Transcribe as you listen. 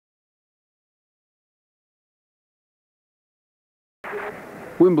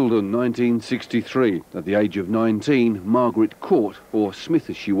Wimbledon 1963. At the age of 19, Margaret Court, or Smith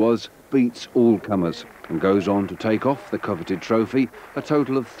as she was, beats all comers and goes on to take off the coveted trophy a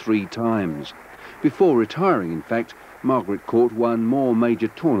total of 3 times. Before retiring, in fact, Margaret Court won more major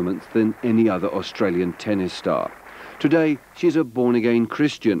tournaments than any other Australian tennis star. Today, she's a born-again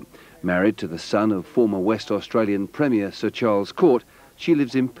Christian. Married to the son of former West Australian Premier Sir Charles Court, she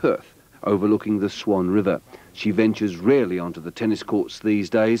lives in Perth, overlooking the Swan River. She ventures rarely onto the tennis courts these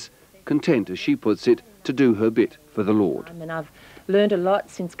days, content, as she puts it, to do her bit for the Lord. And I've learned a lot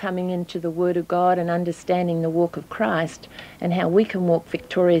since coming into the Word of God and understanding the walk of Christ and how we can walk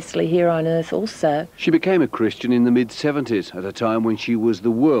victoriously here on earth also. She became a Christian in the mid-70s, at a time when she was the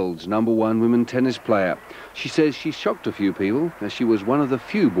world's #1 women tennis player. She says she shocked a few people, as she was one of the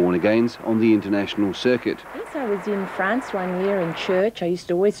few born-agains on the international circuit. Yes, I was in France one year in church. I used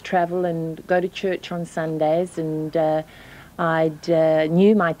to always travel and go to church on Sundays, and I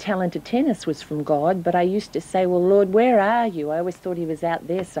knew my talent of tennis was from God, but I used to say, well, Lord, where are you? I always thought he was out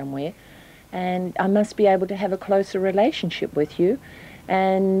there somewhere, and I must be able to have a closer relationship with you.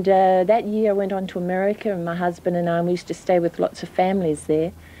 And that year I went on to America, and my husband and I, we used to stay with lots of families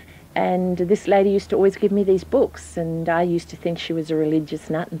there. And this lady used to always give me these books, and I used to think she was a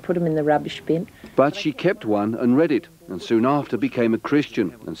religious nut and put them in the rubbish bin. But she kept one and read it, and soon after became a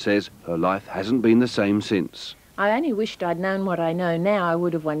Christian, and says her life hasn't been the same since. I only wished I'd known what I know now. I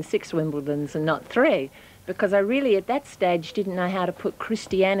would have won 6 Wimbledons and not 3, because I really at that stage didn't know how to put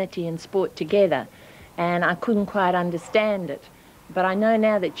Christianity and sport together, and I couldn't quite understand it. But I know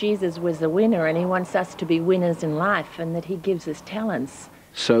now that Jesus was the winner, and he wants us to be winners in life, and that he gives us talents.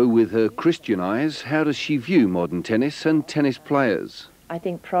 So with her Christian eyes, how does she view modern tennis and tennis players? I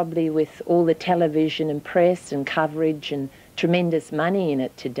think probably with all the television and press and coverage and tremendous money in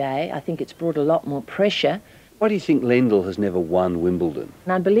it today, I think it's brought a lot more pressure. Why do you think Lendl has never won Wimbledon?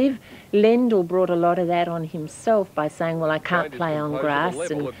 And I believe Lendl brought a lot of that on himself by saying, well, I can't play on grass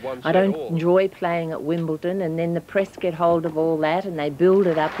and I don't enjoy playing at Wimbledon, and then the press get hold of all that and they build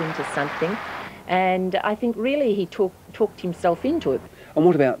it up into something. And I think really he talked himself into it. And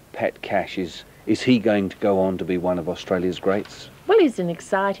what about Pat Cash? Is he going to go on to be one of Australia's greats? Well, he's an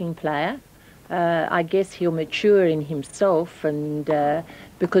exciting player. I guess he'll mature in himself, and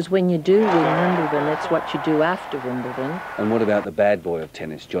because when you do win Wimbledon, it's what you do after Wimbledon. And what about the bad boy of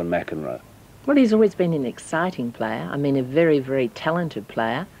tennis, John McEnroe? Well, he's always been an exciting player. I mean, a very, very talented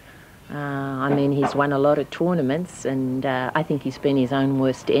player. I mean, he's won a lot of tournaments, and I think he's been his own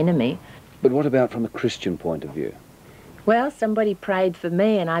worst enemy. But what about from a Christian point of view? Well, somebody prayed for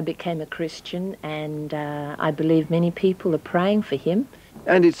me and I became a Christian, and I believe many people are praying for him.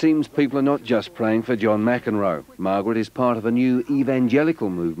 And it seems people are not just praying for John McEnroe. Margaret is part of a new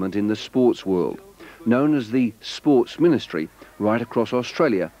evangelical movement in the sports world. Known as the Sports Ministry, right across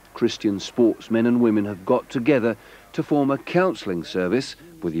Australia, Christian sportsmen and women have got together to form a counselling service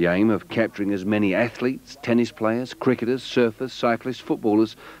with the aim of capturing as many athletes, tennis players, cricketers, surfers, cyclists,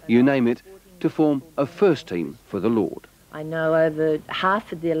 footballers, you name it, to form a first team for the Lord. I know over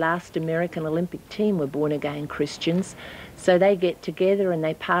half of the last American Olympic team were born-again Christians, so they get together and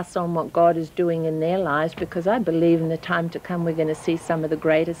they pass on what God is doing in their lives, because I believe in the time to come we're going to see some of the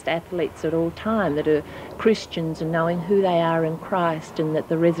greatest athletes at all time that are Christians and knowing who they are in Christ, and that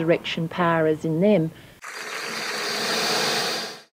the resurrection power is in them.